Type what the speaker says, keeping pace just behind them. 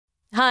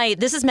Hi,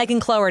 this is Megan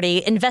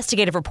Cloherty,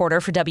 investigative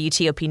reporter for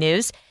WTOP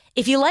News.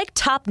 If you like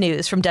top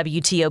news from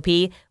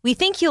WTOP, we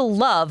think you'll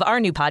love our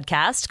new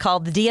podcast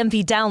called The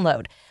DMV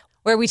Download,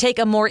 where we take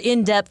a more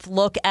in-depth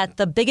look at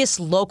the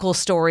biggest local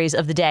stories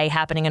of the day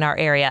happening in our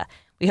area.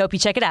 We hope you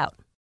check it out.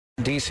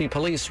 D.C.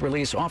 police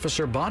release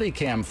officer body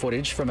cam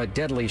footage from a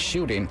deadly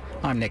shooting.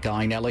 I'm Nick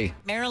Einelli.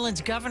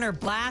 Maryland's governor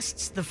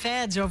blasts the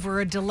feds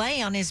over a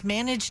delay on his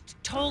managed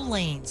toll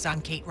lanes.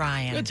 I'm Kate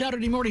Ryan. Good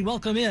Saturday morning.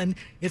 Welcome in.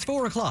 It's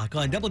 4 o'clock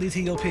on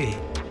WTOP.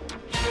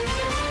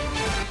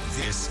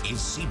 This is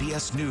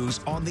CBS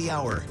News on the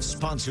Hour,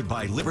 sponsored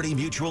by Liberty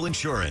Mutual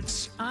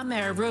Insurance. I'm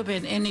Mayor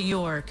Rubin in New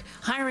York.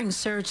 Hiring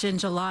surge in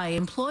July.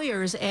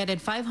 Employers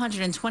added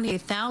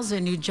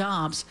 528,000 new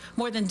jobs,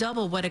 more than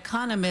double what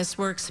economists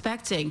were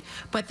expecting.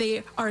 But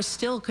they are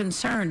still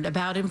concerned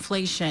about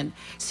inflation.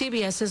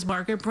 CBS's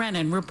Margaret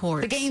Brennan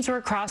reports. The gains were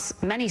across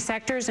many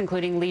sectors,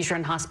 including leisure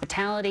and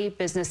hospitality,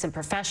 business and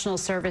professional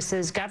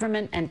services,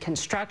 government and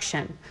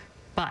construction.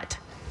 But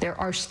there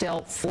are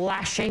still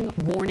flashing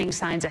warning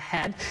signs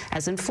ahead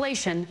as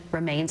inflation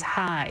remains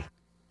high.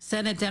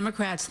 Senate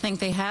Democrats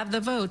think they have the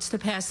votes to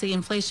pass the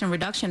Inflation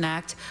Reduction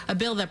Act, a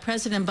bill that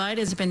President Biden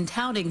has been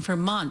touting for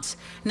months.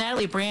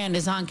 Natalie Brand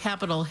is on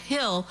Capitol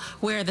Hill,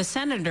 where the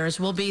senators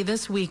will be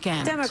this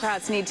weekend.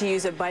 Democrats need to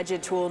use a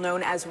budget tool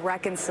known as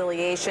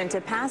reconciliation to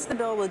pass the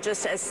bill with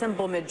just a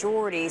simple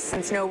majority,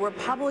 since no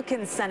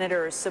Republican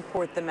senators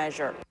support the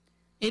measure.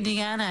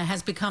 Indiana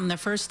has become the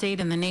first state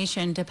in the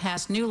nation to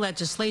pass new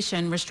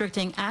legislation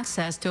restricting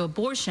access to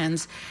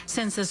abortions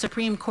since the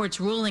Supreme Court's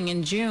ruling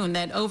in June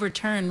that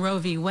overturned Roe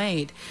v.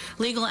 Wade.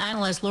 Legal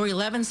analyst Lori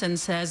Levinson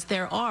says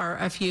there are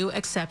a few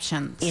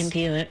exceptions.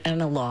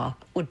 Indiana law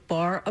would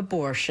bar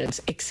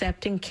abortions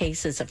except in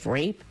cases of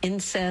rape,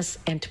 incest,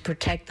 and to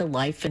protect the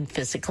life and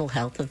physical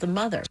health of the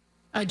mother.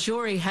 A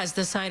jury has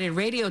decided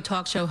radio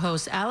talk show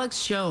host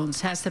Alex Jones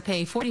has to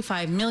pay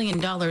 $45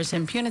 million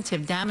in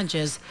punitive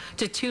damages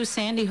to two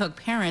Sandy Hook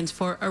parents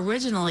for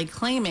originally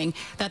claiming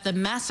that the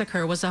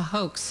massacre was a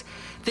hoax.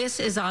 This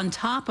is on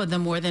top of the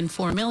more than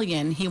 $4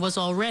 million he was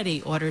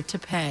already ordered to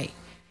pay.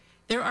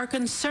 There are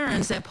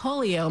concerns that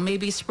polio may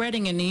be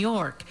spreading in New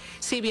York.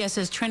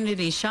 CBS's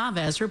Trinity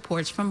Chavez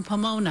reports from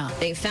Pomona.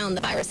 They found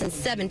the virus in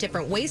 7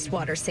 different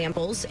wastewater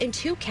samples in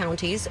 2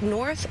 counties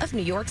north of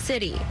New York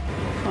City.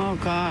 Oh,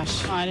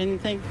 gosh. I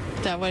didn't think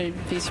that would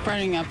be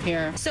spreading up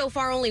here. So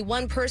far, only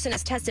one person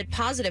has tested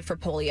positive for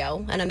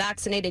polio, an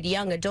unvaccinated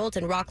young adult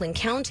in Rockland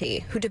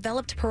County who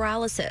developed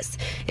paralysis.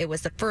 It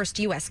was the first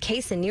U.S.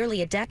 case in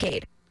nearly a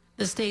decade.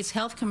 The state's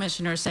health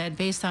commissioner said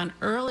based on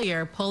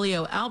earlier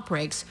polio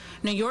outbreaks,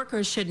 New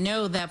Yorkers should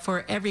know that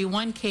for every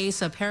 1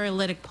 case of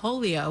paralytic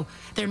polio,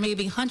 there may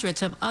be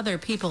hundreds of other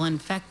people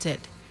infected.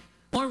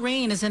 More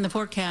rain is in the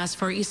forecast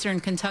for eastern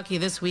Kentucky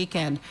this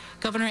weekend.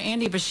 Governor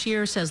Andy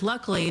Beshear says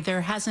luckily there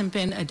hasn't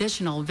been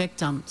additional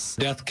victims.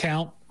 Death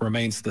count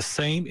remains the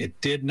same. It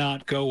did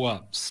not go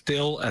up.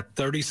 Still at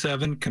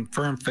 37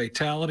 confirmed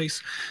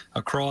fatalities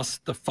across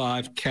the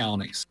 5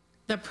 counties.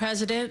 The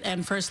president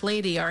and first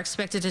lady are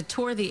expected to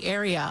tour the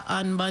area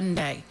on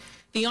Monday.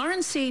 The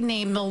RNC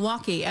named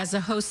Milwaukee as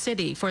the host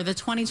city for the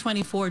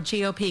 2024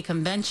 GOP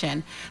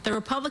convention. The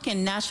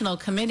Republican National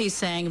Committee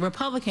saying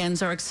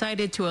Republicans are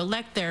excited to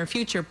elect their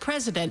future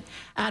president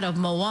out of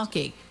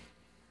Milwaukee.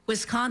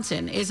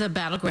 Wisconsin is a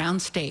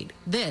battleground state.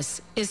 This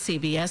is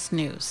CBS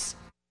News.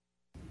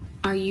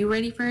 Are you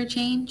ready for a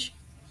change?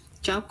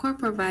 Job Corps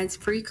provides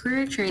free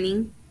career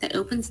training that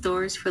opens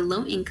doors for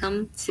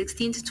low-income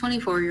 16 to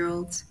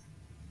 24-year-olds.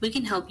 We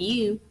can help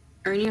you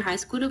earn your high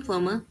school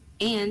diploma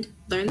and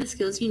learn the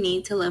skills you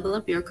need to level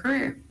up your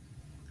career.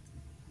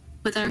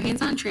 With our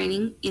hands-on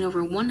training in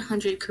over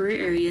 100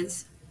 career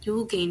areas, you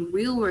will gain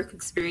real work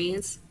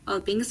experience while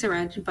being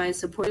surrounded by a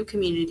supportive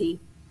community.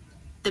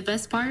 The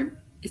best part?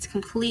 It's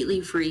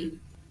completely free.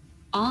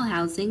 All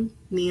housing,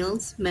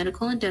 meals,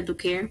 medical and dental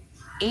care,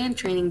 and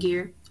training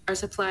gear are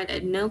supplied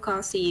at no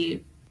cost to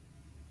you.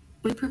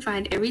 We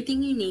provide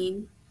everything you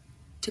need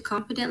to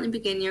confidently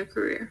begin your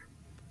career.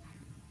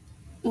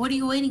 What are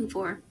you waiting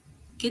for?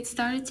 Get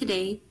started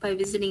today by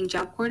visiting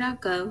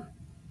jobcorps.gov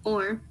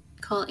or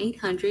call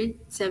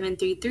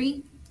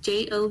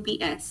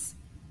 800-733-JOBS.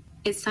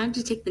 It's time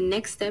to take the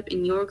next step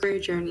in your career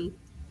journey.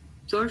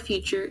 Your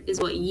future is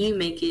what you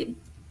make it.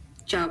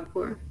 Job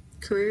Corps.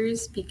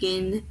 Careers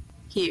begin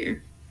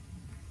here.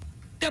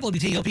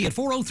 WTOP at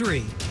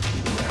 4:03.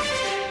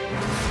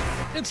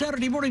 It's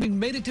Saturday morning. We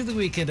made it to the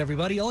weekend,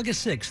 everybody.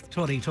 August 6th,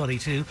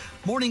 2022.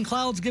 Morning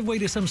clouds give way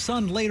to some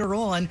sun later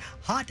on.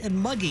 Hot and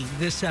muggy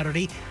this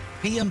Saturday.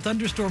 PM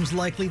thunderstorms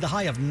likely, the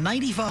high of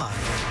 95.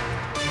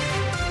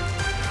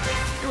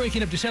 You're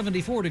waking up to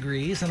 74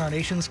 degrees in our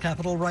nation's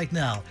capital right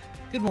now.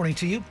 Good morning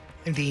to you.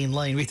 I'm Dean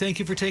Lane. We thank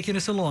you for taking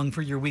us along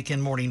for your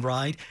weekend morning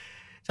ride.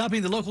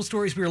 Topping the local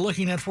stories we are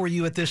looking at for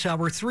you at this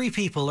hour, 3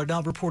 people are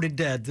now reported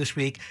dead this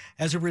week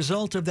as a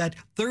result of that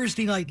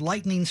Thursday night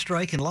lightning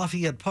strike in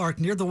Lafayette Park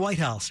near the White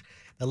House.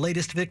 The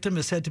latest victim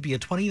is said to be a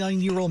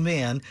 29-year-old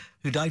man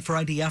who died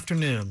Friday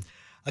afternoon.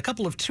 A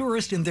couple of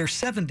tourists in their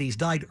 70s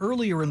died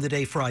earlier in the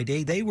day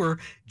Friday. They were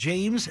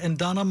James and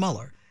Donna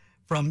Muller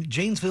from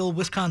Janesville,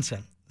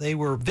 Wisconsin. They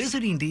were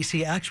visiting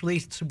D.C.,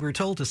 actually, we're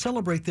told, to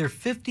celebrate their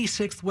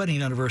 56th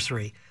wedding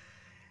anniversary.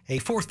 A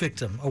fourth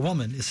victim, a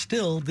woman, is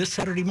still this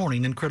Saturday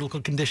morning in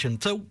critical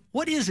condition. So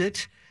what is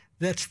it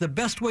that's the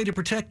best way to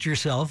protect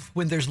yourself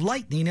when there's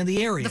lightning in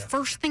the area? The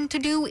first thing to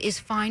do is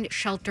find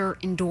shelter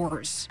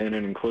indoors. In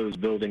an enclosed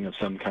building of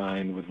some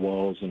kind with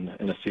walls and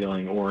a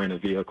ceiling, or in a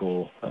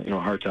vehicle, a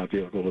hardtop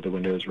vehicle with the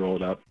windows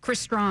rolled up. Chris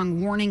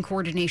Strong, warning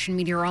coordination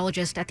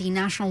meteorologist at the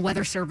National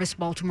Weather Service,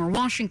 Baltimore,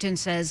 Washington,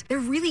 says there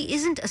really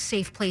isn't a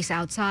safe place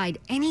outside.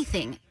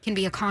 Anything can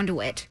be a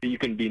conduit. You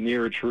can be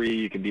near a tree,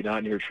 you can be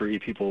not near a tree.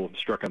 People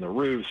struck on the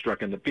roof,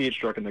 struck on the beach,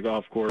 struck in the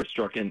golf course,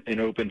 struck in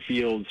open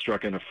fields,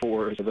 struck in a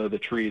forest, although the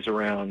trees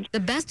around. The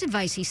best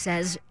advice, he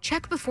says,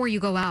 check before you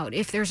go out.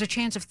 If there's a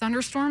chance of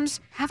thunderstorms,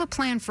 have a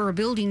plan for a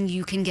building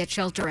you can get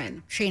shelter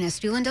in. Shayna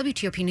Stulen,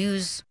 WTOP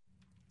News.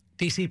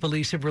 D.C.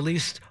 police have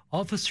released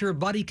officer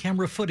body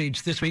camera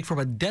footage this week from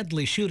a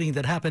deadly shooting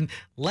that happened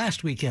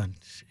last weekend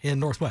in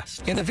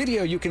Northwest. In the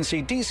video, you can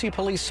see D.C.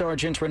 Police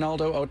Sergeant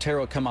Ronaldo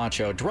Otero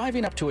Camacho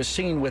driving up to a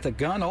scene with a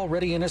gun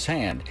already in his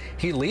hand.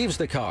 He leaves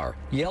the car,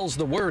 yells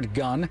the word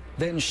gun,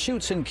 then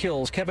shoots and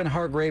kills Kevin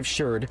Hargrave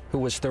Sherd, who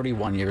was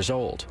 31 years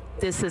old.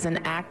 This is an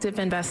active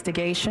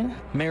investigation.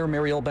 Mayor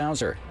Muriel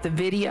Bowser. The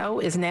video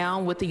is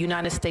now with the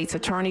United States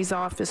Attorney's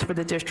Office for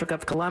the District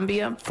of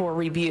Columbia for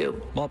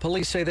review. While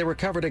police say they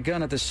recovered a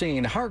gun at the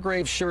scene,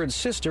 Hargrave Sherd's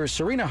sister,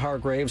 Serena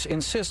Hargraves,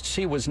 insists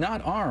he was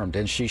not armed,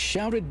 and she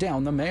shouted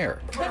down the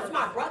mayor. That's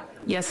my brother.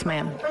 Yes,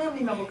 ma'am.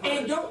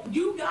 And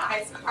you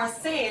guys are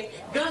saying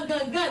gun,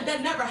 gun, gun.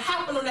 That never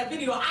happened on that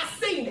video. I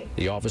seen it.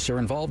 The officer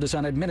involved is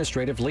on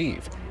administrative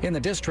leave. In the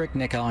district,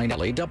 Nick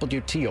Einelli,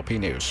 WTOP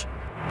News.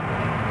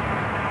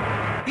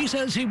 He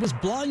says he was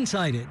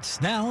blindsided.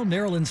 Now,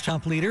 Maryland's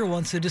top leader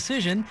wants a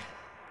decision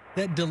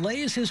that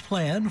delays his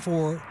plan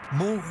for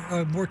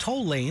more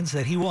toll lanes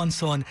that he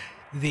wants on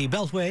the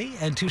Beltway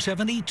and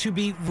 270 to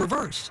be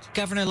reversed.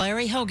 Governor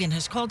Larry Hogan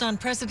has called on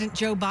President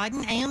Joe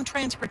Biden and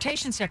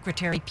Transportation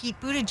Secretary Pete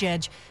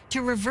Buttigieg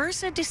to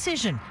reverse a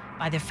decision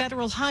by the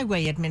Federal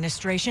Highway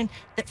Administration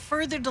that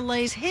further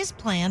delays his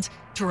plans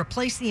to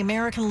replace the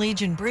American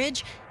Legion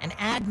Bridge and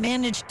add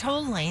managed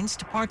toll lanes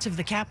to parts of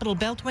the Capitol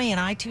Beltway and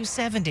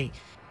I-270.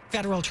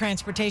 Federal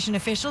transportation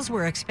officials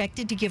were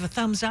expected to give a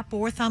thumbs up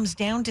or thumbs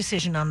down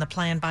decision on the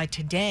plan by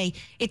today.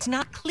 It's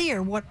not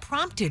clear what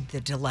prompted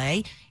the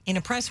delay. In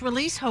a press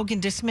release, Hogan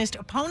dismissed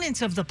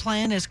opponents of the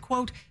plan as,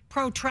 quote,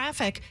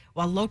 pro-traffic,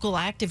 while local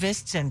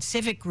activists and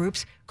civic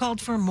groups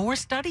called for more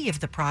study of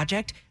the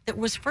project that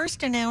was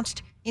first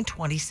announced in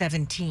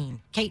 2017.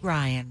 Kate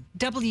Ryan,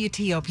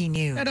 WTOP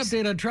News. An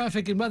update on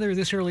traffic and weather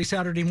this early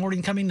Saturday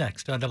morning coming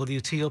next on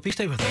WTOP.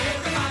 Stay with us.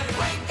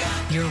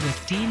 You're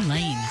with Dean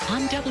Lane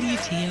on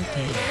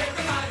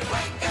WTOP.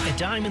 At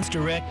Diamonds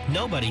Direct,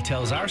 nobody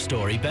tells our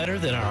story better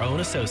than our own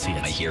associates.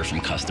 I hear from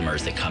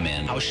customers that come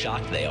in how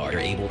shocked they are. They're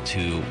able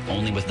to,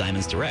 only with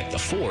Diamonds Direct,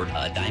 afford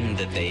a diamond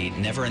that they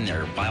never in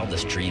their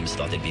wildest dreams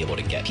thought they'd be able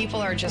to get. People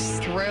are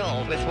just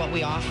thrilled with what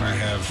we offer. I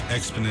have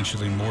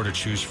exponentially more to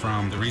choose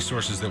from. The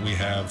resources that we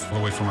have all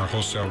the way from our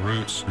wholesale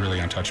roots, really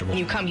untouchable. When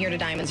you come here to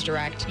Diamonds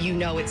Direct, you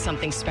know it's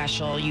something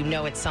special. You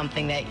know it's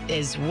something that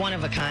is one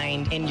of a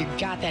kind, and you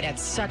got that at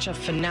such a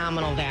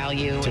phenomenal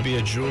value. To be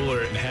a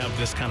jeweler and have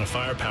this kind of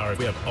firepower,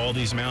 we have all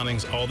these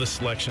mountings, all this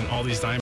selection, all these diamonds.